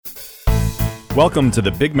Welcome to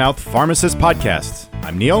the Big Mouth Pharmacist Podcast.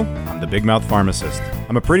 I'm Neil. I'm the Big Mouth Pharmacist.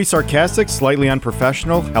 I'm a pretty sarcastic, slightly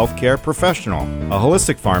unprofessional healthcare professional, a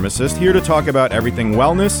holistic pharmacist here to talk about everything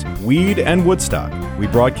wellness, weed, and Woodstock. We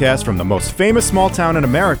broadcast from the most famous small town in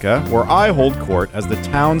America, where I hold court as the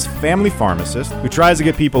town's family pharmacist who tries to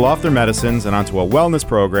get people off their medicines and onto a wellness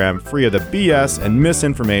program free of the BS and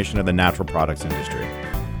misinformation of the natural products industry.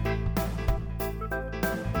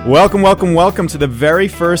 Welcome to the very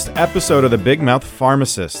first episode of the Big Mouth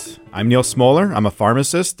Pharmacist. I'm Neil Smoller, I'm a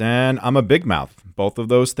pharmacist, and I'm a big mouth. Both of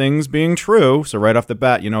those things being true, so right off the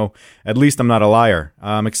bat, at least I'm not a liar.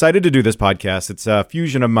 I'm excited to do this podcast. It's a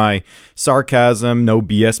fusion of my sarcasm, no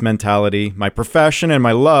BS mentality, my profession, and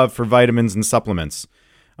my love for vitamins and supplements.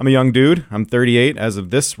 I'm a young dude. I'm 38 as of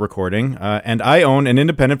this recording, and I own an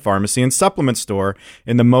independent pharmacy and supplement store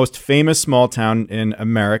in the most famous small town in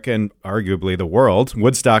America and arguably the world,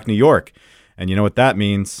 Woodstock, New York. And you know what that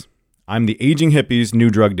means? I'm the aging hippie's new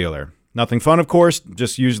drug dealer. Nothing fun, of course,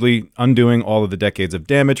 just usually undoing all of the decades of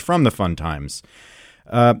damage from the fun times.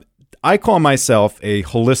 I call myself a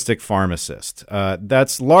holistic pharmacist.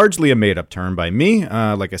 That's largely a made-up term by me.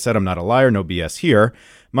 Like I said, I'm not a liar, no BS here.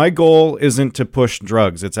 My goal isn't to push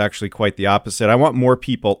drugs. It's actually quite the opposite. I want more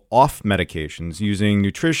people off medications using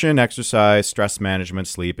nutrition, exercise, stress management,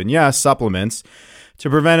 sleep, and yes, supplements to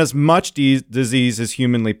prevent as much disease as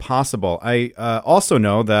humanly possible. I also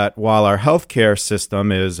know that while our healthcare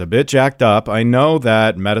system is a bit jacked up, I know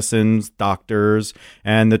that medicines, doctors,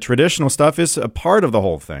 and the traditional stuff is a part of the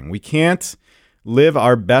whole thing. We can't live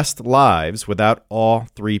our best lives without all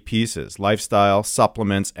three pieces: lifestyle,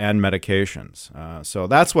 supplements, and medications. So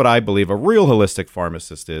that's what I believe a real holistic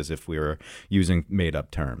pharmacist is if we were using made-up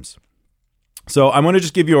terms. So I'm going to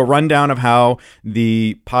just give you a rundown of how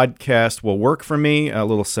the podcast will work for me, a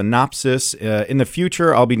little synopsis. In the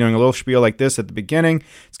future, I'll be doing a little spiel like this at the beginning.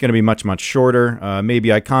 It's going to be much, much shorter.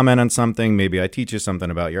 Maybe I comment on something. Maybe I teach you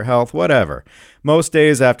something about your health, whatever. Most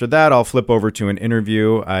days after that, I'll flip over to an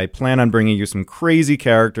interview. I plan on bringing you some crazy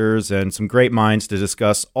characters and some great minds to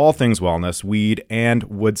discuss all things wellness, weed, and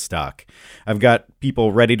Woodstock. I've got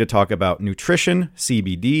people ready to talk about nutrition,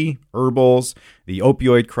 CBD, herbals, the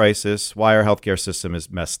opioid crisis, why our healthcare system is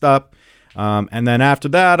messed up. And then after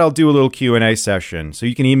that, I'll do a little Q&A session. So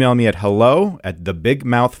you can email me at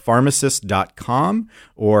hello@thebigmouthpharmacist.com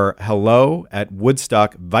or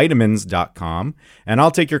hello@woodstockvitamins.com, and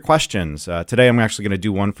I'll take your questions. Today, I'm actually going to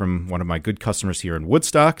do one from one of my good customers here in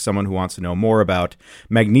Woodstock, someone who wants to know more about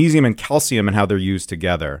magnesium and calcium and how they're used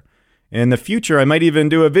together. In the future, I might even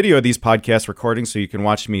do a video of these podcast recordings so you can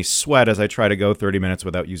watch me sweat as I try to go 30 minutes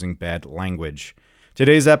without using bad language.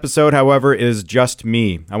 Today's episode, however, is just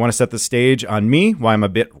me. I want to set the stage on me, why I'm a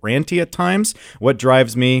bit ranty at times, what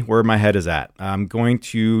drives me, where my head is at. I'm going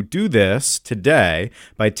to do this today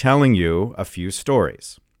by telling you a few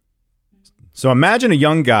stories. So imagine a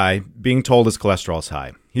young guy being told his cholesterol's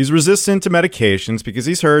high. He's resistant to medications because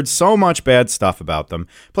he's heard so much bad stuff about them,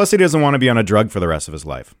 plus he doesn't want to be on a drug for the rest of his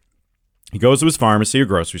life. He goes to his pharmacy or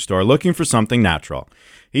grocery store looking for something natural.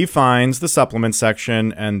 He finds the supplement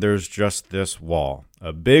section, and there's just this wall,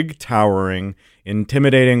 a big, towering,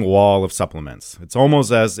 intimidating wall of supplements. It's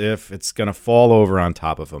almost as if it's going to fall over on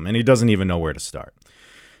top of him, and he doesn't even know where to start.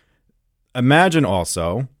 Imagine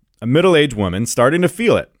also a middle-aged woman starting to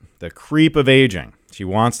feel it, the creep of aging. She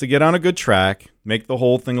wants to get on a good track, make the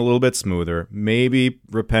whole thing a little bit smoother, maybe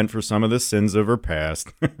repent for some of the sins of her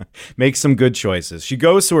past, make some good choices. She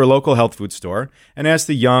goes to her local health food store and asks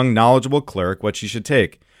the young, knowledgeable clerk what she should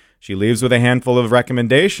take. She leaves with a handful of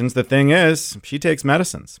recommendations. The thing is, she takes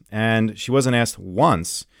medicines, and she wasn't asked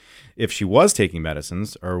once if she was taking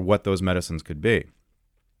medicines or what those medicines could be.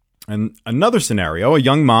 And another scenario, a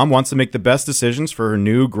young mom wants to make the best decisions for her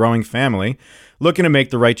new growing family, looking to make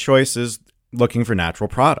the right choices, looking for natural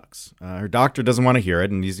products. Her doctor doesn't want to hear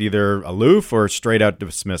it, and he's either aloof or straight out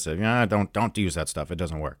dismissive. Don't use that stuff. It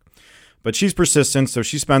doesn't work. But she's persistent, so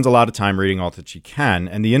she spends a lot of time reading all that she can,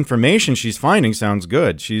 and the information she's finding sounds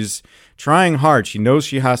good. She's trying hard. She knows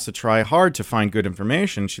she has to try hard to find good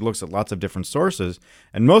information. She looks at lots of different sources,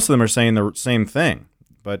 and most of them are saying the same thing.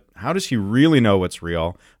 But how does she really know what's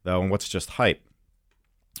real, though, and what's just hype?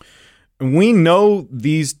 We know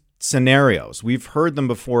these scenarios. We've heard them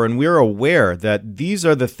before, and we're aware that these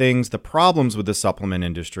are the things, the problems with the supplement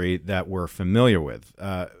industry that we're familiar with.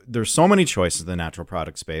 There's so many choices in the natural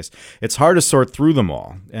product space. It's hard to sort through them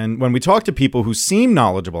all. And when we talk to people who seem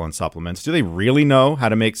knowledgeable in supplements, do they really know how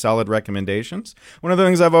to make solid recommendations? One of the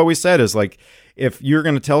things I've always said is, like, if you're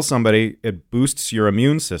going to tell somebody it boosts your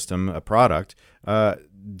immune system, a product,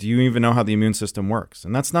 do you even know how the immune system works?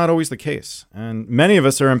 And that's not always the case. And many of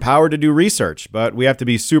us are empowered to do research, but we have to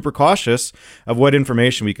be super cautious of what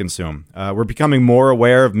information we consume. We're becoming more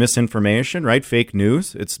aware of misinformation, right? Fake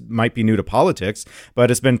news. It might be new to politics,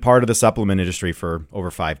 but it's been part of the supplement industry for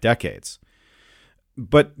over 5 decades.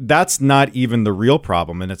 But that's not even the real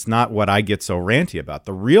problem, and it's not what I get so ranty about.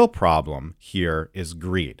 The real problem here is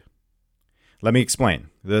greed. Let me explain.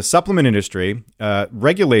 The supplement industry,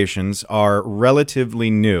 regulations are relatively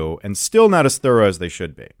new and still not as thorough as they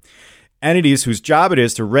should be. Entities whose job it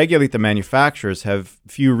is to regulate the manufacturers have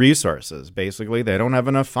few resources. Basically, they don't have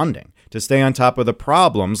enough funding to stay on top of the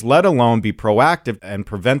problems, let alone be proactive and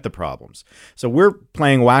prevent the problems. So we're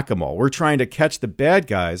playing whack-a-mole. We're trying to catch the bad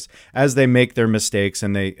guys as they make their mistakes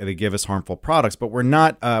and they give us harmful products, but we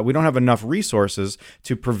don't have enough resources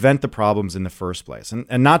to prevent the problems in the first place.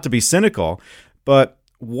 And not to be cynical, but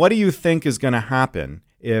what do you think is going to happen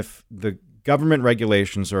if the government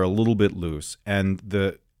regulations are a little bit loose and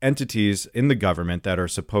the entities in the government that are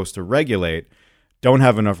supposed to regulate don't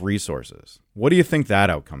have enough resources? What do you think that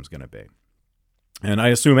outcome is going to be? And I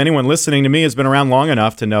assume anyone listening to me has been around long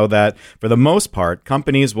enough to know that for the most part,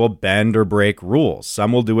 companies will bend or break rules.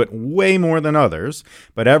 Some will do it way more than others,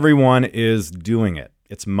 but everyone is doing it.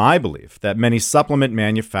 It's my belief that many supplement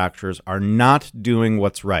manufacturers are not doing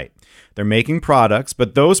what's right. They're making products,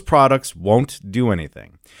 but those products won't do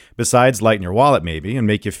anything besides lighten your wallet maybe and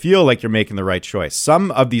make you feel like you're making the right choice.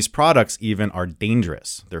 Some of these products even are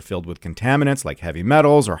dangerous. They're filled with contaminants like heavy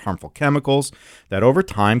metals or harmful chemicals that over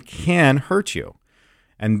time can hurt you.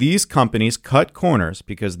 And these companies cut corners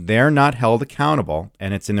because they're not held accountable,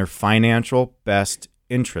 and it's in their financial best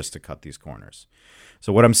interest to cut these corners.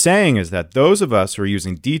 So what I'm saying is that those of us who are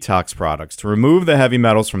using detox products to remove the heavy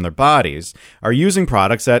metals from their bodies are using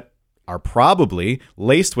products that are probably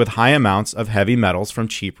laced with high amounts of heavy metals from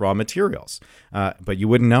cheap raw materials, but you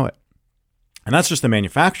wouldn't know it. And that's just the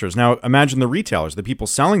manufacturers. Now, imagine the retailers, the people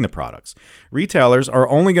selling the products. Retailers are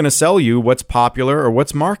only going to sell you what's popular or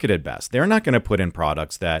what's marketed best. They're not going to put in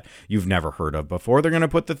products that you've never heard of before. They're going to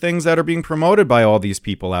put the things that are being promoted by all these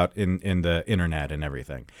people out in the internet and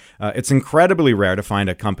everything. It's incredibly rare to find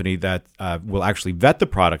a company that will actually vet the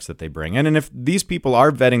products that they bring in. And if these people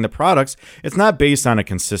are vetting the products, it's not based on a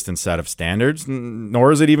consistent set of standards,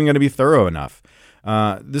 nor is it even going to be thorough enough.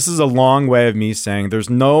 This is a long way of me saying there's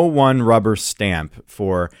no one rubber stamp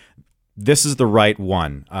for this is the right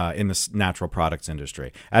one in the natural products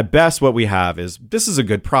industry. At best, what we have is this is a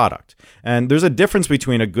good product. And there's a difference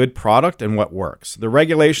between a good product and what works. The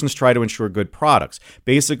regulations try to ensure good products.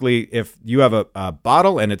 Basically, if you have a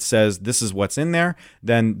bottle and it says this is what's in there,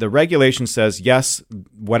 then the regulation says, yes,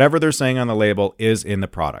 whatever they're saying on the label is in the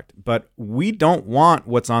product. But we don't want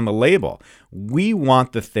what's on the label. We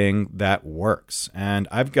want the thing that works. And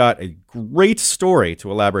I've got a great story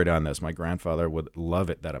to elaborate on this. My grandfather would love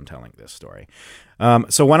it that I'm telling this story.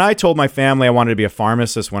 So when I told my family I wanted to be a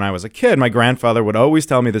pharmacist when I was a kid, my grandfather would always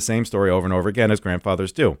tell me the same story over and over again, as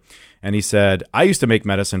grandfathers do. And he said, I used to make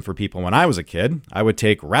medicine for people when I was a kid. I would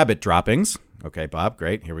take rabbit droppings. Okay, Bob,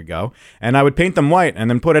 great. Here we go. And I would paint them white and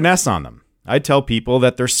then put an S on them. I'd tell people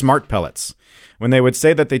that they're smart pellets. When they would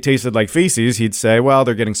say that they tasted like feces, he'd say, well,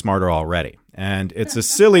 they're getting smarter already. And it's a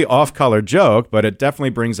silly off-color joke, but it definitely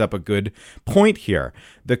brings up a good point here.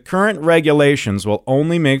 The current regulations will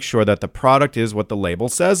only make sure that the product is what the label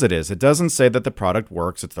says it is. It doesn't say that the product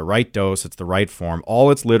works, it's the right dose, it's the right form.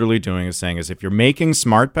 All it's literally doing is saying is if you're making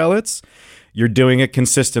smart pellets, you're doing it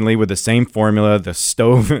consistently with the same formula. The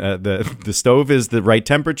stove, the stove is the right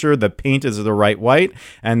temperature. The paint is the right white,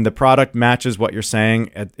 and the product matches what you're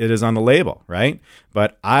saying it is on the label, right?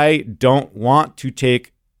 But I don't want to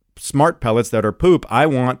take smart pellets that are poop. I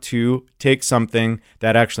want to take something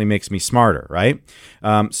that actually makes me smarter, right?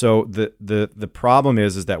 So the problem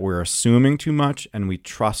is that we're assuming too much and we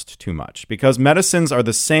trust too much, because medicines are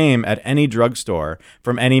the same at any drugstore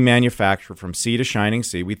from any manufacturer from sea to shining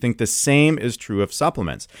sea. We think the same is true of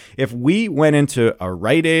supplements. If we went into a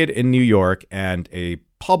Rite Aid in New York and a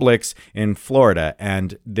Publix in Florida,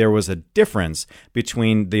 and there was a difference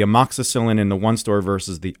between the amoxicillin in the one store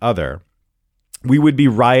versus the other, we would be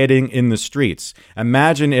rioting in the streets.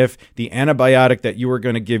 Imagine if the antibiotic that you were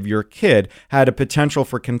going to give your kid had a potential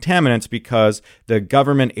for contaminants because the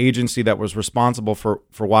government agency that was responsible for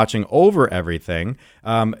watching over everything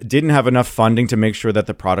didn't have enough funding to make sure that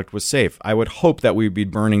the product was safe. I would hope that we'd be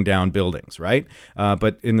burning down buildings, right?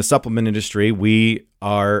 But in the supplement industry, we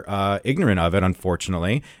are ignorant of it,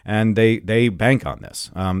 unfortunately, and they bank on this.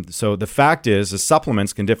 So the fact is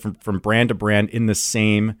supplements can differ from brand to brand in the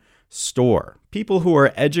same store. People who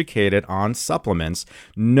are educated on supplements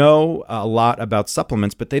know a lot about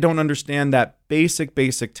supplements, but they don't understand that basic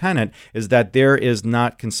tenet is that there is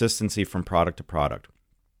not consistency from product to product.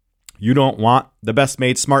 You don't want the best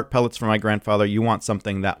made smart pellets from my grandfather. You want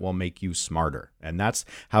something that will make you smarter. And that's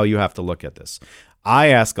how you have to look at this. I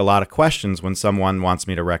ask a lot of questions when someone wants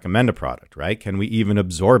me to recommend a product, right? Can we even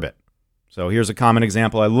absorb it? So here's a common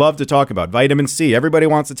example I love to talk about. Vitamin C. Everybody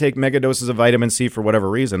wants to take mega doses of vitamin C for whatever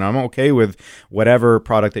reason. I'm okay with whatever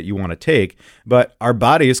product that you want to take, but our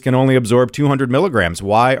bodies can only absorb 200 milligrams.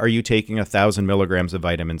 Why are you taking 1,000 milligrams of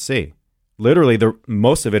vitamin C? Literally,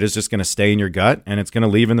 most of it is just going to stay in your gut and it's going to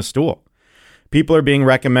leave in the stool. People are being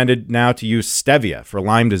recommended now to use stevia for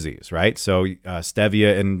Lyme disease, right? So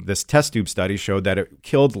stevia in this test tube study showed that it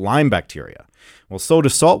killed Lyme bacteria. Well, so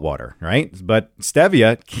does salt water, right? But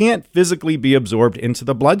stevia can't physically be absorbed into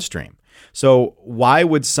the bloodstream. So why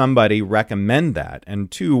would somebody recommend that? And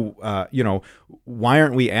two, why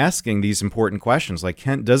aren't we asking these important questions? Like,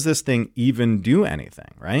 does this thing even do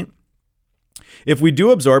anything, right? If we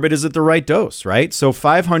do absorb it, is it the right dose, right? So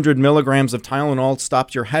 500 milligrams of Tylenol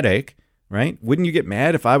stops your headache, right? Wouldn't you get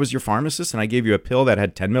mad if I was your pharmacist and I gave you a pill that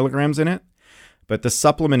had 10 milligrams in it? But the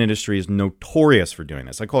supplement industry is notorious for doing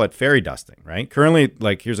this. I call it fairy dusting, right?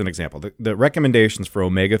 Currently, here's an example. The recommendations for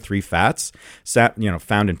omega-3 fats,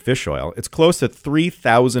 found in fish oil, it's close to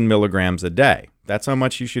 3,000 milligrams a day. That's how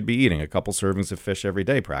much you should be eating, a couple servings of fish every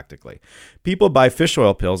day practically. People buy fish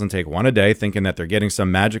oil pills and take one a day thinking that they're getting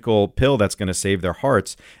some magical pill that's going to save their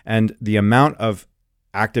hearts. And the amount of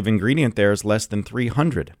active ingredient there is less than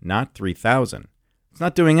 300, not 3,000. It's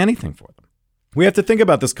not doing anything for them. We have to think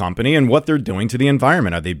about this company and what they're doing to the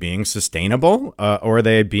environment. Are they being sustainable or are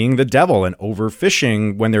they being the devil and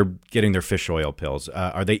overfishing when they're getting their fish oil pills?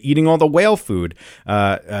 Are they eating all the whale food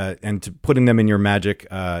and putting them in your magic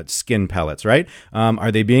skin pellets, right? Are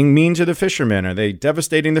they being mean to the fishermen? Are they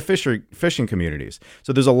devastating the fishing communities?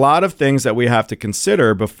 So there's a lot of things that we have to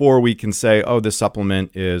consider before we can say, oh, this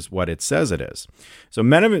supplement is what it says it is. So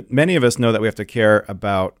many of us know that we have to care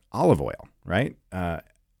about olive oil, right?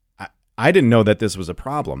 I didn't know that this was a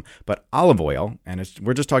problem, but olive oil, and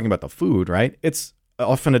we're just talking about the food, right? It's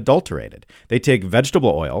often adulterated. They take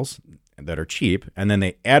vegetable oils that are cheap, and then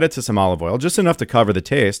they add it to some olive oil, just enough to cover the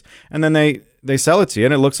taste, and then they sell it to you,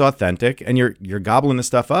 and it looks authentic, and you're gobbling the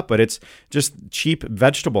stuff up, but it's just cheap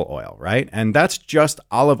vegetable oil, right? And that's just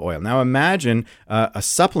olive oil. Now imagine a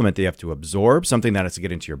supplement that you have to absorb, something that has to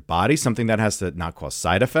get into your body, something that has to not cause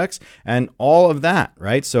side effects, and all of that,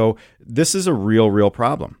 right? So this is a real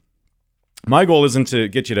problem. My goal isn't to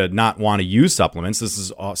get you to not want to use supplements.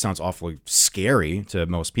 This sounds awfully scary to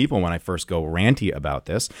most people when I first go ranty about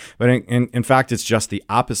this. But in fact, it's just the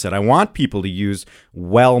opposite. I want people to use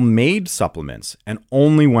well-made supplements and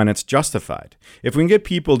only when it's justified. If we can get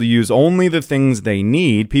people to use only the things they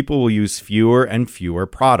need, people will use fewer and fewer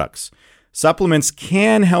products. Supplements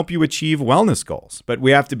can help you achieve wellness goals, but we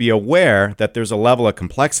have to be aware that there's a level of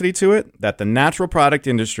complexity to it that the natural product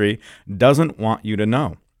industry doesn't want you to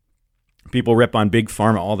know. People rip on big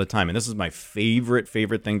pharma all the time, and this is my favorite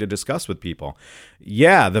thing to discuss with people.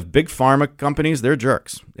 Yeah, the big pharma companies, they're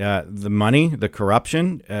jerks. The money, the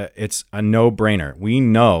corruption, it's a no-brainer. We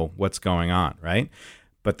know what's going on, right?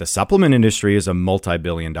 But the supplement industry is a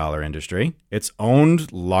multi-billion-dollar industry. It's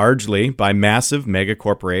owned largely by massive mega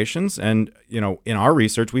corporations. And, in our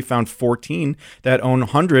research, we found 14 that own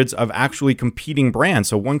hundreds of actually competing brands.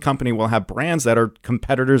 So one company will have brands that are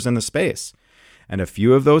competitors in the space. And a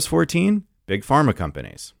few of those 14, big pharma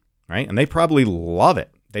companies, right? And they probably love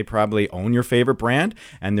it. They probably own your favorite brand,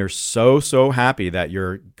 and they're so happy that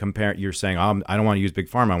you're saying, oh, I don't want to use big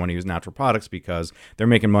pharma. I want to use natural products because they're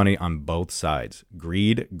making money on both sides.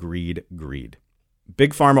 Greed.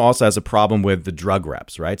 Big pharma also has a problem with the drug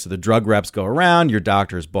reps, right? So the drug reps go around, your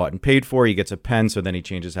doctor is bought and paid for, he gets a pen, so then he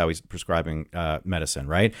changes how he's prescribing medicine,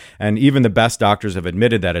 right? And even the best doctors have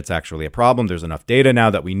admitted that it's actually a problem. There's enough data now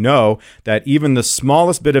that we know that even the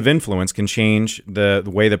smallest bit of influence can change the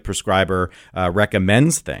way the prescriber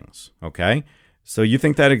recommends things, okay? So you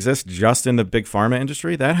think that exists just in the big pharma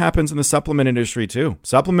industry? That happens in the supplement industry too.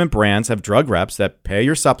 Supplement brands have drug reps that pay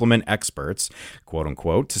your supplement experts, quote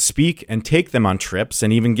unquote, to speak and take them on trips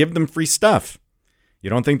and even give them free stuff. You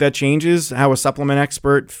don't think that changes how a supplement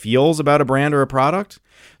expert feels about a brand or a product?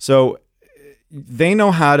 So they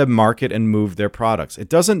know how to market and move their products. It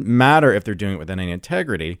doesn't matter if they're doing it with any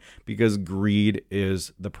integrity because greed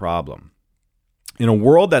is the problem. In a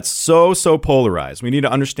world that's so polarized, we need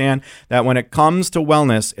to understand that when it comes to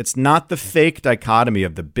wellness, it's not the fake dichotomy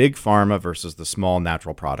of the big pharma versus the small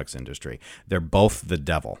natural products industry. They're both the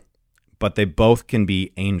devil. but they both can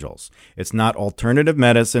be angels. It's not alternative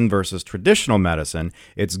medicine versus traditional medicine.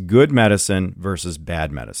 It's good medicine versus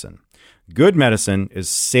bad medicine. Good medicine is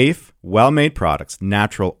safe, well-made products,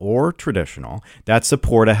 natural or traditional, that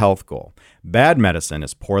support a health goal. Bad medicine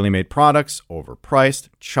is poorly made products, overpriced,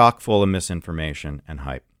 chock full of misinformation and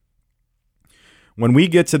hype. When we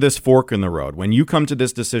get to this fork in the road, when you come to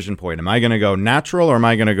this decision point, am I going to go natural or am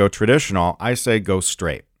I going to go traditional? I say go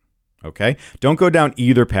straight. Okay? Don't go down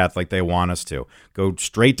either path like they want us to. Go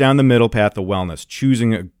straight down the middle path of wellness,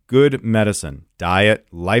 choosing a good medicine, diet,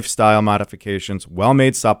 lifestyle modifications,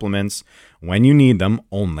 well-made supplements when you need them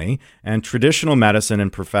only, and traditional medicine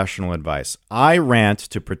and professional advice. I rant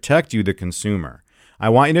to protect you, the consumer. I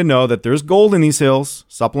want you to know that there's gold in these hills.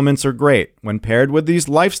 Supplements are great. When paired with these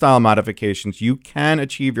lifestyle modifications, you can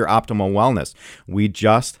achieve your optimal wellness. We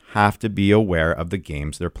just have to be aware of the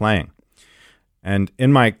games they're playing. And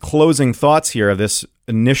in my closing thoughts here of this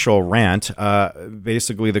initial rant,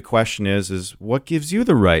 basically the question is what gives you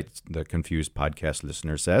the right, the confused podcast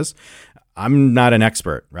listener says. I'm not an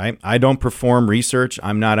expert, right? I don't perform research.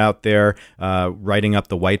 I'm not out there writing up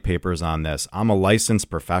the white papers on this. I'm a licensed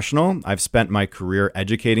professional. I've spent my career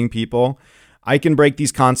educating people. I can break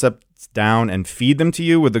these concepts down and feed them to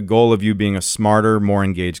you with the goal of you being a smarter, more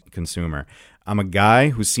engaged consumer. I'm a guy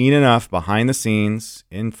who's seen enough behind the scenes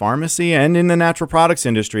in pharmacy and in the natural products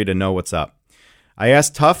industry to know what's up. I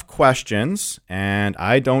ask tough questions and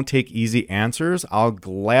I don't take easy answers. I'll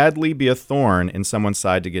gladly be a thorn in someone's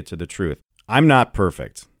side to get to the truth. I'm not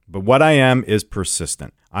perfect, but what I am is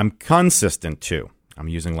persistent. I'm consistent too. I'm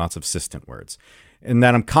using lots of sistent words. In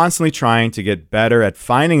that I'm constantly trying to get better at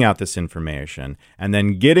finding out this information and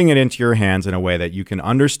then getting it into your hands in a way that you can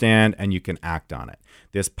understand and you can act on it.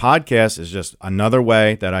 This podcast is just another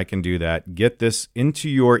way that I can do that. Get this into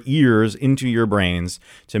your ears, into your brains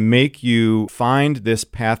to make you find this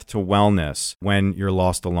path to wellness when you're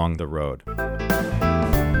lost along the road.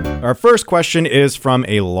 Our first question is from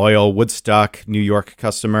a loyal Woodstock, New York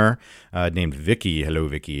customer named Vicky. Hello,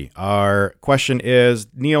 Vicky. Our question is,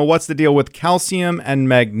 Neil, what's the deal with calcium and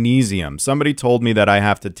magnesium? Somebody told me that I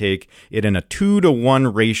have to take it in a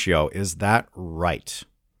 2-to-1 ratio. Is that right?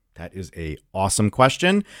 That is an awesome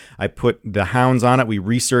question. I put the hounds on it. We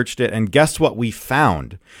researched it. And guess what we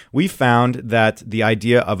found? We found that the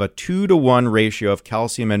idea of a 2-to-1 ratio of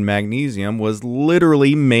calcium and magnesium was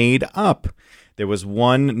literally made up. There was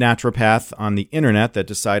one naturopath on the internet that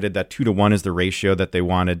decided that 2-to-1 is the ratio that they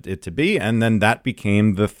wanted it to be. And then that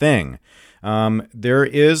became the thing. There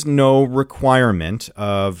is no requirement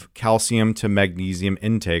of calcium to magnesium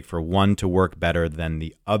intake for one to work better than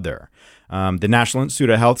the other. The National Institute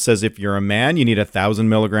of Health says if you're a man, you need 1,000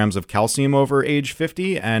 milligrams of calcium over age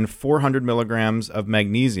 50 and 400 milligrams of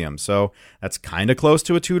magnesium. So that's kind of close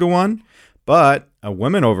to a 2-to-1. But a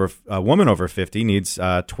woman over 50 needs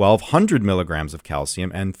 1,200 milligrams of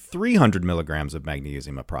calcium and 300 milligrams of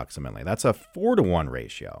magnesium approximately. That's a 4-to-1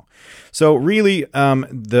 ratio. So really,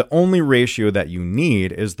 the only ratio that you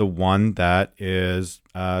need is the one that is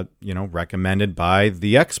recommended by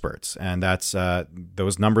the experts, and that's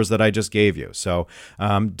those numbers that I just gave you. So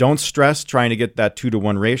don't stress trying to get that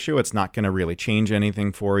 2-to-1 ratio. It's not going to really change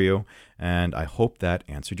anything for you, and I hope that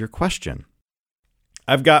answered your question.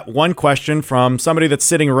 I've got one question from somebody that's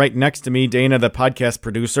sitting right next to me. Dana, the podcast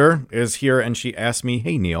producer, is here, and she asked me,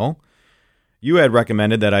 hey, Neil, you had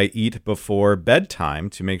recommended that I eat before bedtime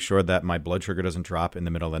to make sure that my blood sugar doesn't drop in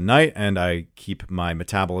the middle of the night and I keep my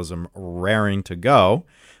metabolism raring to go.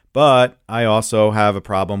 But I also have a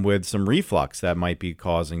problem with some reflux that might be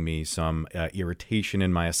causing me some irritation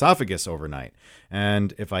in my esophagus overnight.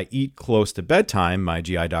 And if I eat close to bedtime, my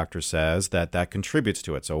GI doctor says that contributes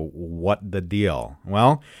to it. So what the deal?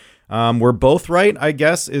 Well, we're both right, I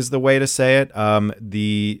guess, is the way to say it.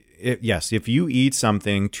 Yes, if you eat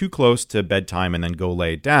something too close to bedtime and then go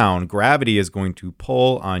lay down, gravity is going to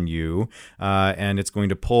pull on you, and it's going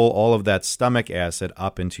to pull all of that stomach acid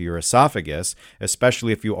up into your esophagus,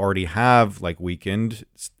 especially if you already have weakened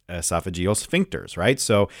esophageal sphincters, right?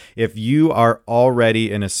 So if you are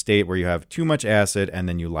already in a state where you have too much acid and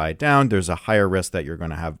then you lie down, there's a higher risk that you're going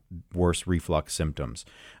to have worse reflux symptoms.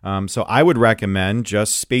 So I would recommend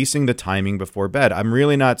just spacing the timing before bed. I'm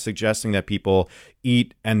really not suggesting that people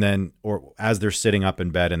eat and then, or as they're sitting up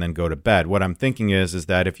in bed and then go to bed. What I'm thinking is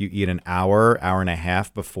that if you eat an hour and a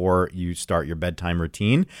half before you start your bedtime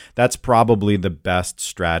routine, that's probably the best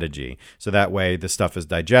strategy. So that way the stuff is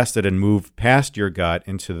digested and moved past your gut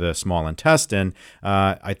into the small intestine,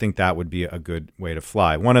 I think that would be a good way to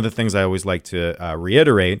fly. One of the things I always like to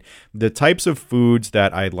reiterate, the types of foods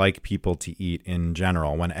that I'd like people to eat in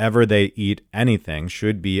general, whenever they eat anything,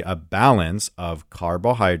 should be a balance of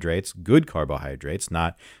carbohydrates, good carbohydrates,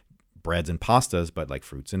 not breads and pastas, but like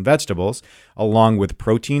fruits and vegetables, along with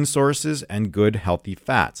protein sources and good healthy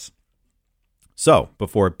fats. So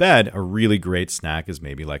before bed, a really great snack is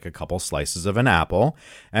maybe like a couple slices of an apple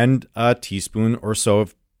and a teaspoon or so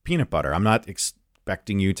of peanut butter. I'm not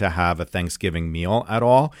expecting you to have a Thanksgiving meal at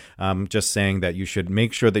all. I'm just saying that you should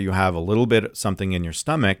make sure that you have a little bit something in your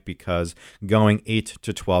stomach, because going 8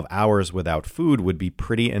 to 12 hours without food would be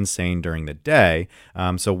pretty insane during the day.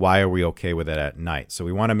 So why are we okay with it at night? So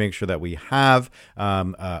we want to make sure that we have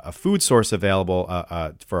a food source available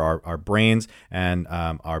for our brains and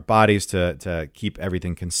our bodies to keep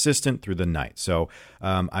everything consistent through the night. So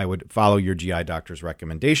I would follow your GI doctor's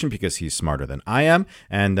recommendation because he's smarter than I am.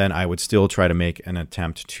 And then I would still try to make an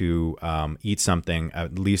attempt to eat something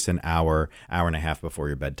at least an hour and a half before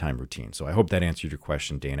your bedtime routine. So I hope that answered your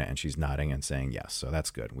question, Dana. And she's nodding and saying yes. So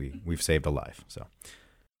that's good. We've saved a life. So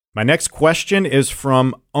my next question is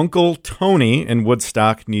from Uncle Tony in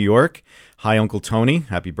Woodstock, New York. Hi, Uncle Tony.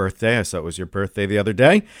 Happy birthday. I saw it was your birthday the other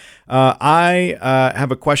day. I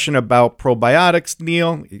have a question about probiotics,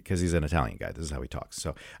 Neil, because he's an Italian guy. This is how he talks.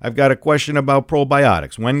 So I've got a question about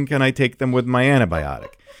probiotics. When can I take them with my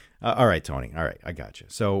antibiotic? All right, Tony. All right, I got you.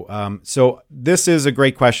 So this is a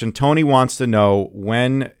great question. Tony wants to know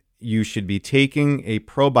when you should be taking a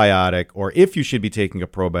probiotic, or if you should be taking a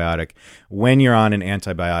probiotic when you're on an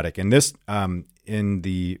antibiotic. And this, in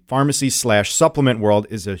the pharmacy/supplement world,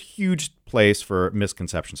 is a huge place for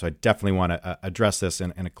misconception. So I definitely want to address this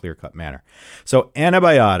in a clear-cut manner. So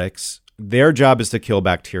antibiotics, their job is to kill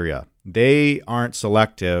bacteria. They aren't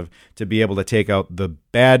selective to be able to take out the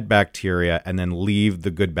bad bacteria and then leave the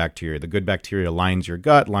good bacteria. The good bacteria lines your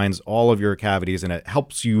gut, lines all of your cavities, and it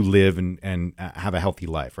helps you live and have a healthy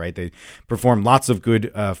life, right? They perform lots of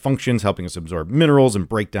good functions, helping us absorb minerals and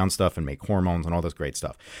break down stuff and make hormones and all this great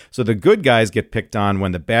stuff. So the good guys get picked on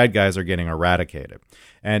when the bad guys are getting eradicated.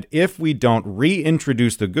 And if we don't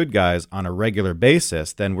reintroduce the good guys on a regular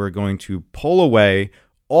basis, then we're going to pull away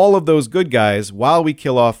all of those good guys while we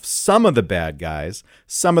kill off some of the bad guys.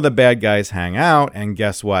 Some of the bad guys hang out, and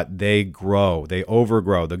guess what? They grow. They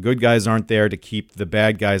overgrow. The good guys aren't there to keep the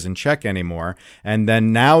bad guys in check anymore. And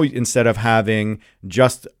then now, instead of having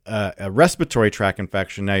just a respiratory tract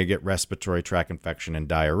infection, now you get respiratory tract infection and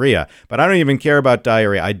diarrhea. But I don't even care about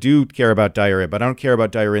diarrhea. I do care about diarrhea, but I don't care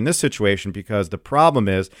about diarrhea in this situation, because the problem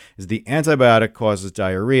is the antibiotic causes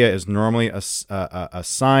diarrhea is normally a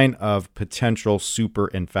sign of potential super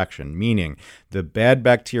infection, meaning the bad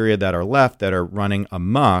bacteria that are left that are running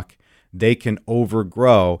amok, they can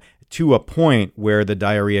overgrow to a point where the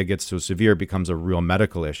diarrhea gets so severe it becomes a real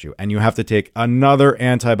medical issue. And you have to take another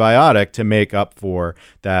antibiotic to make up for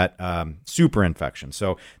that super infection.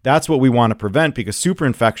 So that's what we want to prevent, because super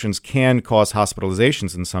infections can cause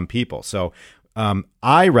hospitalizations in some people. So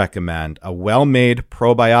I recommend a well-made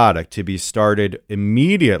probiotic to be started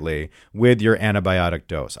immediately with your antibiotic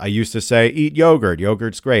dose. I used to say, eat yogurt.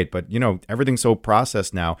 Yogurt's great, but everything's so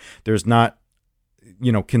processed now. There's not,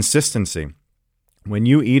 consistency. When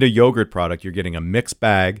you eat a yogurt product, you're getting a mixed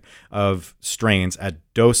bag of strains at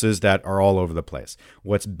doses that are all over the place.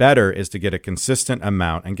 What's better is to get a consistent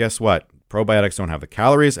amount. And guess what? Probiotics don't have the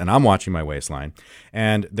calories, and I'm watching my waistline,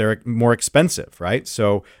 and they're more expensive, right?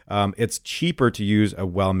 So it's cheaper to use a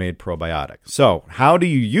well-made probiotic. So how do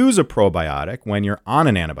you use a probiotic when you're on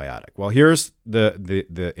an antibiotic? Well, here's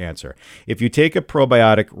the answer. If you take a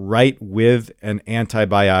probiotic right with an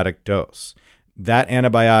antibiotic dose, that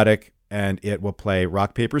antibiotic, and it will play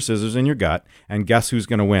rock, paper, scissors in your gut. And guess who's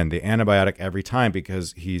going to win? The antibiotic every time,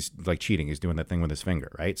 because he's like cheating. He's doing that thing with his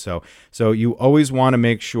finger, right? So you always want to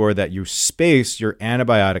make sure that you space your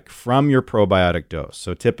antibiotic from your probiotic dose.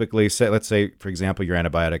 So typically, let's say, for example, your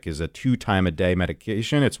antibiotic is a 2-time-a-day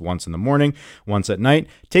medication. It's once in the morning, once at night.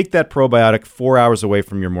 Take that probiotic 4 hours away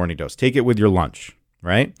from your morning dose. Take it with your lunch,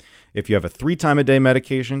 right? If you have a 3-time-a-day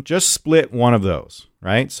medication, just split one of those,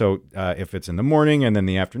 right? So if it's in the morning and then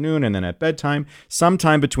the afternoon and then at bedtime,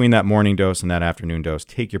 sometime between that morning dose and that afternoon dose,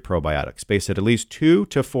 take your probiotic. Space it at least 2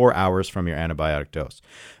 to 4 hours from your antibiotic dose.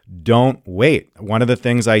 Don't wait. One of the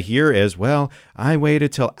things I hear is, well, I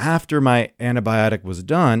waited till after my antibiotic was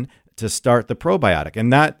done to start the probiotic.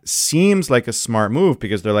 And that seems like a smart move,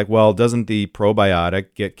 because they're like, well, doesn't the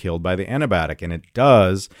probiotic get killed by the antibiotic? And it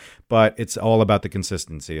does, but it's all about the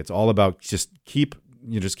consistency. It's all about just keep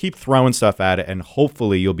throwing stuff at it, and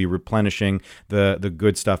hopefully you'll be replenishing the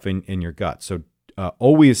good stuff in your gut. So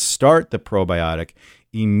always start the probiotic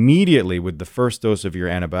immediately with the first dose of your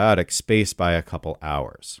antibiotic, spaced by a couple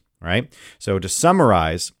hours, right? So to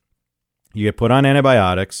summarize, you get put on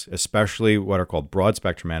antibiotics, especially what are called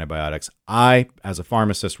broad-spectrum antibiotics. I, as a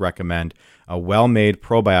pharmacist, recommend a well-made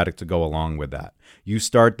probiotic to go along with that. You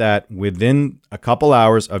start that within a couple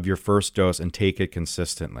hours of your first dose and take it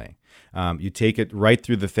consistently. You take it right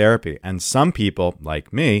through the therapy. And some people,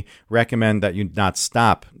 like me, recommend that you not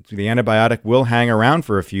stop. The antibiotic will hang around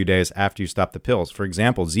for a few days after you stop the pills. For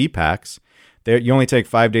example, Z-Paks, you only take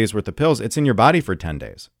 5 days worth of pills. It's in your body for 10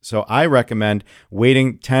 days. So I recommend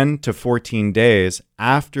waiting 10 to 14 days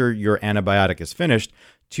after your antibiotic is finished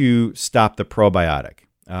to stop the probiotic.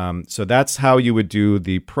 So that's how you would do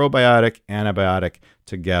the probiotic, antibiotic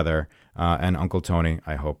together. And Uncle Tony,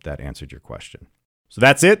 I hope that answered your question. So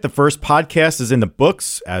that's it. The first podcast is in the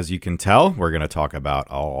books. As you can tell, we're going to talk about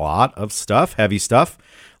a lot of stuff, heavy stuff,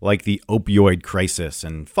 like the opioid crisis,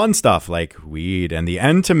 and fun stuff like weed and the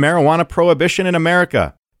end to marijuana prohibition in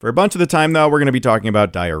America. For a bunch of the time, though, we're going to be talking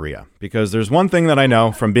about diarrhea, because there's one thing that I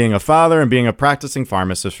know from being a father and being a practicing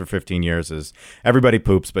pharmacist for 15 years is everybody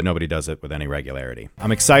poops, but nobody does it with any regularity.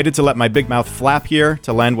 I'm excited to let my big mouth flap here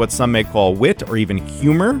to lend what some may call wit or even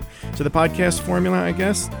humor to the podcast formula, I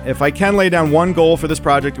guess. If I can lay down one goal for this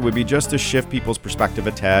project, it would be just to shift people's perspective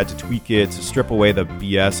a tad, to tweak it, to strip away the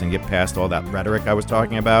BS and get past all that rhetoric I was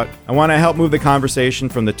talking about. I want to help move the conversation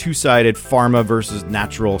from the two-sided pharma versus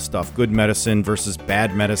natural stuff, good medicine versus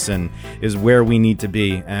bad medicine, is where we need to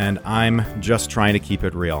be, and I'm just trying to keep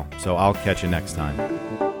it real. So I'll catch you next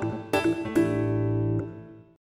time.